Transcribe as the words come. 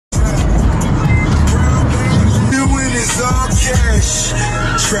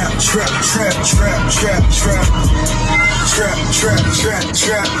Yo,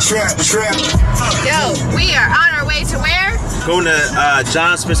 we are on our way to where? Going to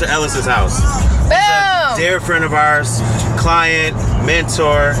John Spencer Ellis's house. Boom! Dear friend of ours, client,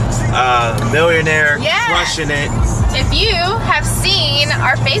 mentor, millionaire, crushing it. If you have seen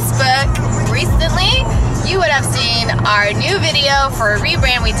our Facebook recently, you would have seen our new video for a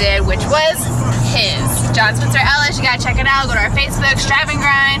rebrand we did, which was his. John Spencer Ellis, you gotta check it out. Go to our Facebook, Strive and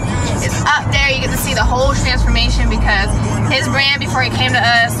Grind. It's up there. You get to see the whole transformation because his brand before he came to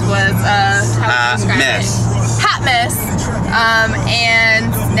us was hot mess. Hot mess.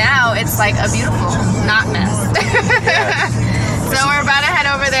 And now it's like a beautiful, not mess. So we're about to head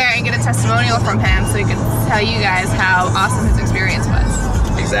over there and get a testimonial from him so he can tell you guys how awesome his experience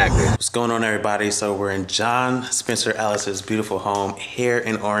was. Exactly. What's going on, everybody? So we're in John Spencer Ellis's beautiful home here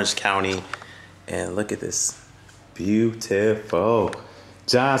in Orange County. And look at this. Beautiful.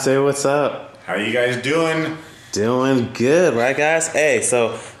 John, say what's up. How you guys doing? Doing good, right guys? Hey,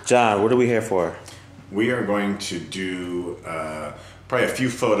 so John, what are we here for? We are going to do probably a few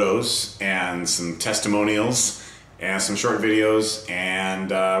photos and some testimonials and some short videos,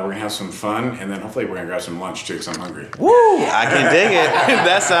 and we're gonna have some fun, and then hopefully we're gonna grab some lunch too, because I'm hungry. Woo! I can dig it.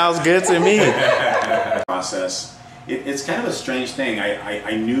 That sounds good to me. Process. It's kind of a strange thing.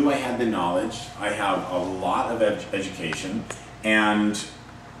 I knew I had the knowledge. I have a lot of education, and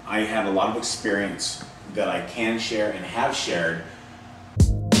I have a lot of experience that I can share and have shared.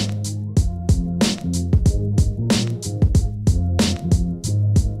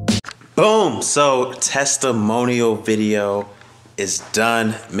 Boom! So testimonial video is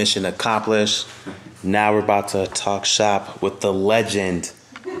done. Mission accomplished. Now we're about to talk shop with the legend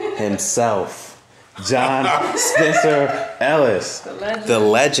himself, John Spencer Ellis. The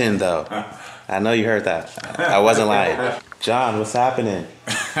legend, though. I know you heard that. I wasn't lying. John, what's happening?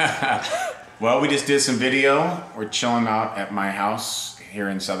 Well, we just did some video. We're chilling out at my house here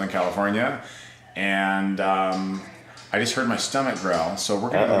in Southern California, and I just heard my stomach growl, so we're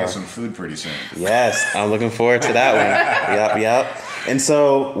gonna go get some food pretty soon. Yes, I'm looking forward to that one. Yep. And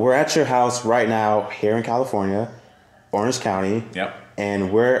so we're at your house right now here in California, Orange County. Yep.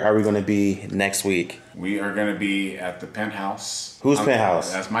 And where are we gonna be next week? We are gonna be at the penthouse. Whose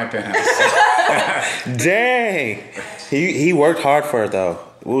penthouse? That's my penthouse. Dang! He worked hard for it though.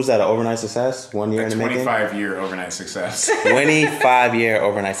 What was that, an overnight success? 1 year in the making? 25-year overnight success. 25-year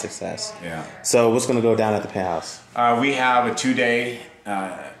overnight success. Yeah. So what's going to go down at the penthouse? We have a 2-day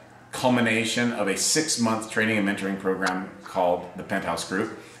culmination of a 6-month training and mentoring program called the Penthouse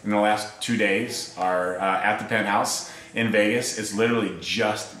Group. And the last 2 days are at the penthouse in Vegas. It's literally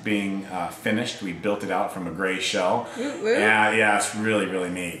just being finished. We built it out from a gray shell. Yeah, it's really, really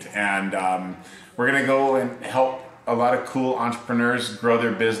neat. And we're going to go and help a lot of cool entrepreneurs grow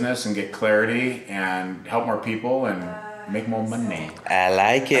their business and get clarity and help more people and make more money. I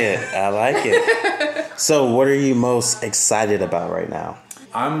like it. So what are you most excited about right now?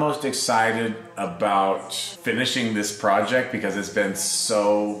 I'm most excited about finishing this project because it's been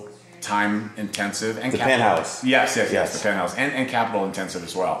so time intensive. And the penthouse. Yes, the penthouse. And capital intensive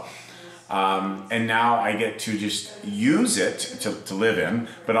as well. And now I get to just use it to live in,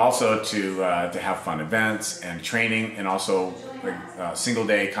 but also to have fun events and training, and also like single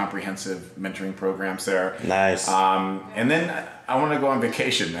day comprehensive mentoring programs there. Nice. And then I want to go on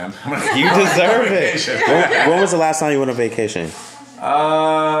vacation, man. You deserve it. When was the last time you went on vacation?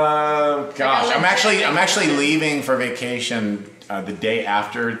 Gosh, I'm actually leaving for vacation the day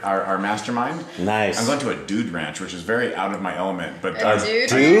after our mastermind. Nice. I'm going to a dude ranch, which is very out of my element. But dude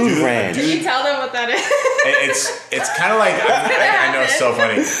ranch. Can you tell them what that is? It's kind of like I know, it's so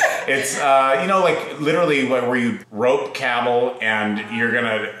funny. It's you know, like literally where you rope cattle and you're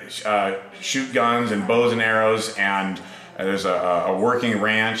gonna shoot guns and bows and arrows, and there's a working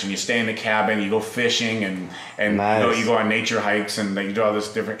ranch, and you stay in the cabin, you go fishing, and nice. You know, you go on nature hikes, and you do all this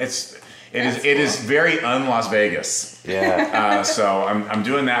different. It is very un-Las Vegas. Yeah. So I'm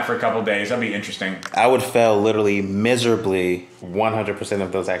doing that for a couple days. That'll be interesting. I would fail literally miserably 100%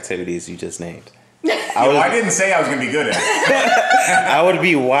 of those activities you just named. I didn't say I was going to be good at it. I would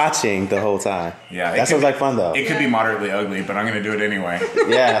be watching the whole time. Yeah. That sounds like fun though. It could be moderately ugly, but I'm going to do it anyway.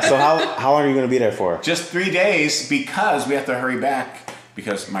 Yeah. So how long are you going to be there for? Just 3 days, because we have to hurry back,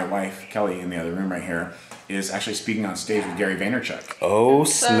 because my wife, Kelly, in the other room right here, is actually speaking on stage with Gary Vaynerchuk. Oh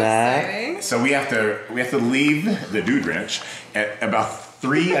snap! So we have to leave the dude ranch at about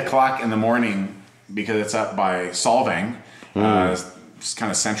 3 o'clock in the morning, because it's up by Solvang, it's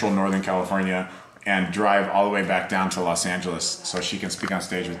kind of central Northern California, and drive all the way back down to Los Angeles so she can speak on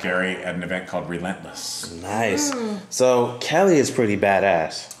stage with Gary at an event called Relentless. Nice. So Kelly is pretty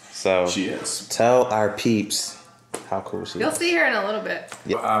badass. So She is. Tell our peeps how cool she You'll is. see her in a little bit.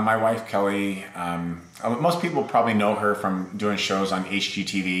 My wife, Kelly, most people probably know her from doing shows on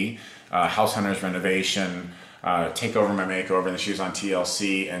HGTV, House Hunters Renovation, Takeover My Makeover, and then she was on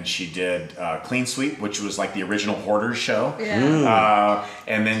TLC, and she did Clean Sweep, which was like the original Hoarders show. Yeah.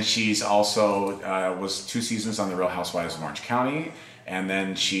 And then she's also was 2 seasons on The Real Housewives of Orange County. And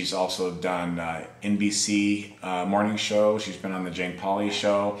then she's also done NBC morning show. She's been on the Jane Pauley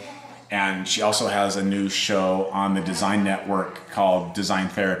show. And she also has a new show on the Design Network called Design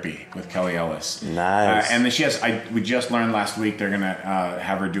Therapy with Kelly Ellis. Nice. And then she has, we just learned last week they're going to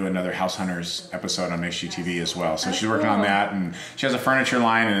have her do another House Hunters episode on HGTV as well. So she's working on that. And she has a furniture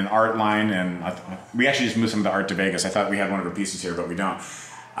line and an art line. And we actually just moved some of the art to Vegas. I thought we had one of her pieces here, but we don't.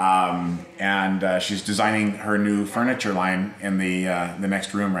 And she's designing her new furniture line in the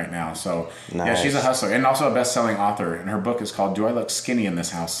next room right now. So nice. Yeah, she's a hustler and also a best-selling author. And her book is called "Do I Look Skinny in This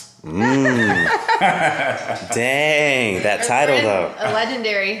House?" Dang, that title though. A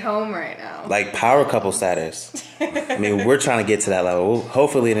legendary home right now. Like power couple status. I mean, we're trying to get to that level.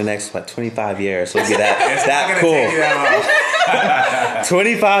 Hopefully in the next 25 years we'll get that cool.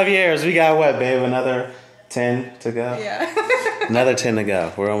 25 years. We got what, babe? Another 10 to go? Yeah. Another 10 to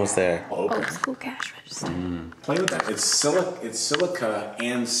go. We're almost there. Old school cash register. Play with that. It's silica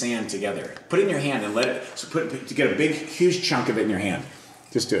and sand together. Put it in your hand and let it. So to get a big, huge chunk of it in your hand.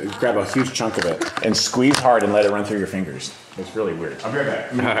 Just grab a huge chunk of it and squeeze hard and let it run through your fingers. It's really weird. I'll be right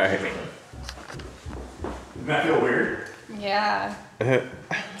back. All right. Doesn't that feel weird? Yeah. It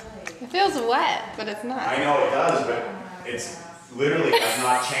feels wet, but it's not. I know it does, but it's literally has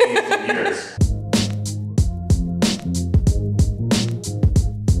not changed in years.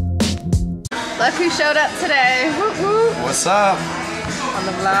 Look who showed up today. Whoop, whoop. What's up? On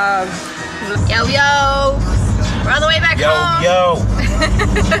the vlog. Yo, yo. We're on the way back home. Yo.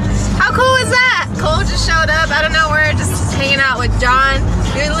 How cool is that? Cole just showed up out of nowhere, just hanging out with John.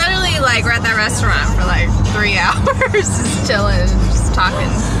 We literally like were at that restaurant for like 3 hours, just chilling, just talking.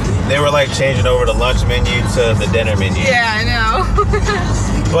 They were like changing over the lunch menu to the dinner menu. Yeah, I know.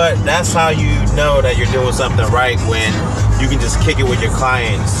 But that's how you know that you're doing something right, when you can just kick it with your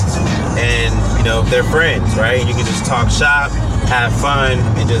clients and, you know, they're friends, right? You can just talk shop, have fun,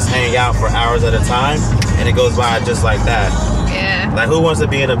 and just hang out for hours at a time, and it goes by just like that. Yeah. Like, who wants to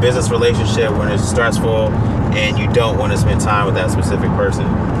be in a business relationship when it's stressful and you don't want to spend time with that specific person?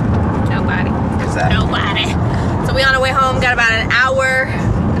 Nobody. Exactly. Nobody. So we on our way home, got about an hour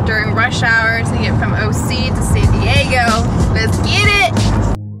during rush hour to get from OC to San Diego. Let's get it.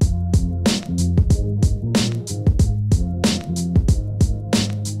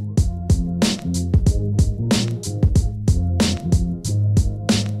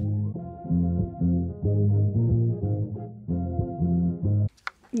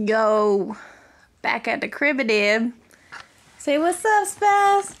 Yo, back at the crib-a-dib. Say what's up,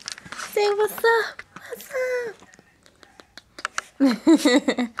 Spaz. Say what's up. What's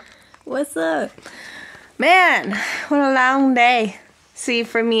up? What's up? Man, what a long day. See,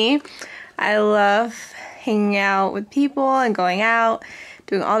 for me, I love hanging out with people and going out,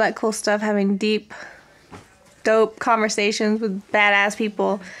 doing all that cool stuff, having deep, dope conversations with badass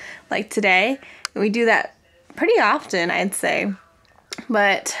people like today. And we do that pretty often, I'd say.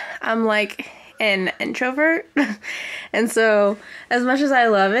 But I'm like an introvert, and so as much as I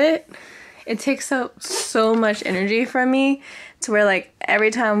love it, it takes up so much energy from me, to where like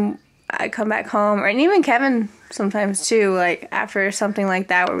every time I come back home, or and even Kevin sometimes too, like after something like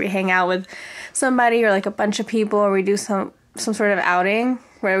that where we hang out with somebody or like a bunch of people, or we do some sort of outing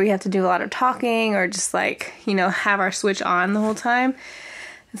where we have to do a lot of talking, or just like, you know, have our switch on the whole time,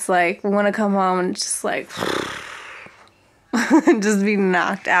 it's like we want to come home and just like just be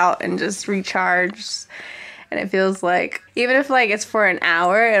knocked out and just recharge. And it feels like, even if like it's for an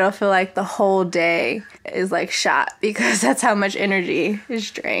hour, it'll feel like the whole day is like shot, because that's how much energy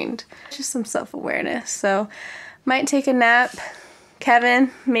is drained. Just some self-awareness. So might take a nap. Kevin,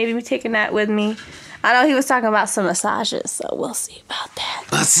 maybe take a nap with me. I know he was talking about some massages, so we'll see about that.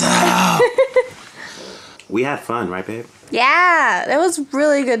 What's up? We had fun, right, babe? Yeah, it was a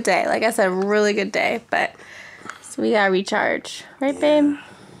really good day. Like I said, really good day, but so we gotta recharge. Right, babe?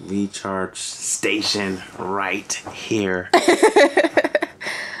 Recharge station right here.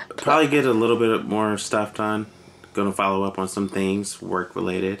 Probably get a little bit more stuff done. Gonna follow up on some things work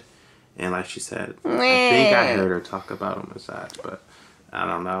related, and like she said, I think I heard her talk about a massage, but I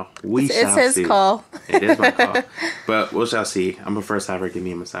don't know. It's his call. It is my call, but we shall see. I'm gonna first have her give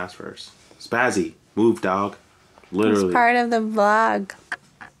me a massage first. Spazzy, move, dog. Literally, it's part of the vlog.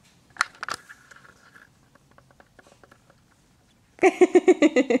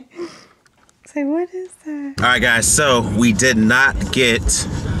 Say, what is that? All right, guys. So we did not get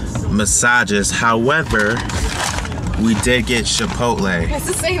massages. However, we did get Chipotle. It's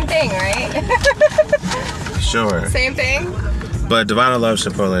the same thing, right? Sure. Same thing? But Devona loves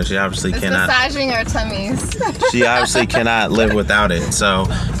Chipotle. She obviously cannot. Massaging our tummies. She obviously cannot live without it. So,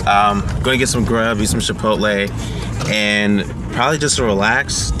 gonna get some grub, eat some Chipotle, and probably just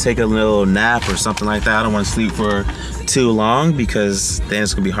relax, take a little nap or something like that. I don't want to sleep for too long because then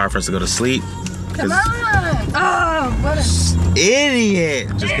it's gonna be hard for us to go to sleep. Come on! Oh, what a idiot!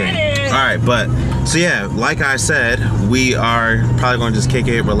 Just kidding. All right, but so yeah, like I said, we are probably going to just kick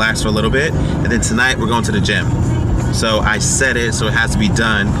it, relax for a little bit, and then tonight we're going to the gym. So I said it, so it has to be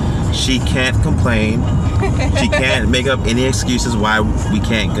done. She can't complain. She can't make up any excuses why we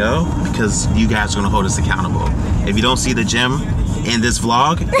can't go because you guys are gonna hold us accountable. If you don't see the gym in this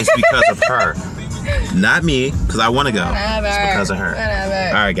vlog, it's because of her, not me, because I want to go. It's because of her.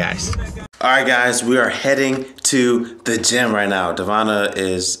 All right, guys. All right, guys, we are heading to the gym right now. Devona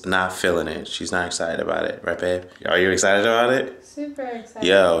is not feeling it. She's not excited about it, right, babe? Are you excited about it? super excited.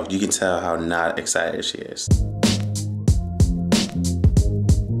 Yo, you can tell how not excited she is.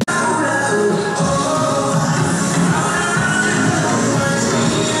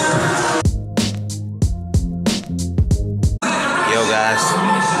 Yo, guys,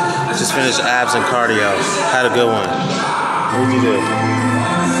 just finished abs and cardio. Had a good one. What did you do?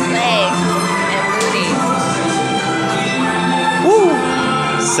 Legs and booty. Woo!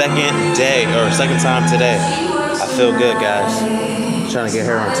 Second day, or second time today. I feel good, guys. I'm trying to get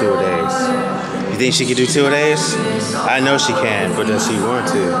her on 2-a-days. You think she can do 2-a-days? I know she can, but does she want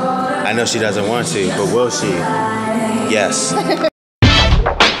to? I know she doesn't want to, but will she? Yes.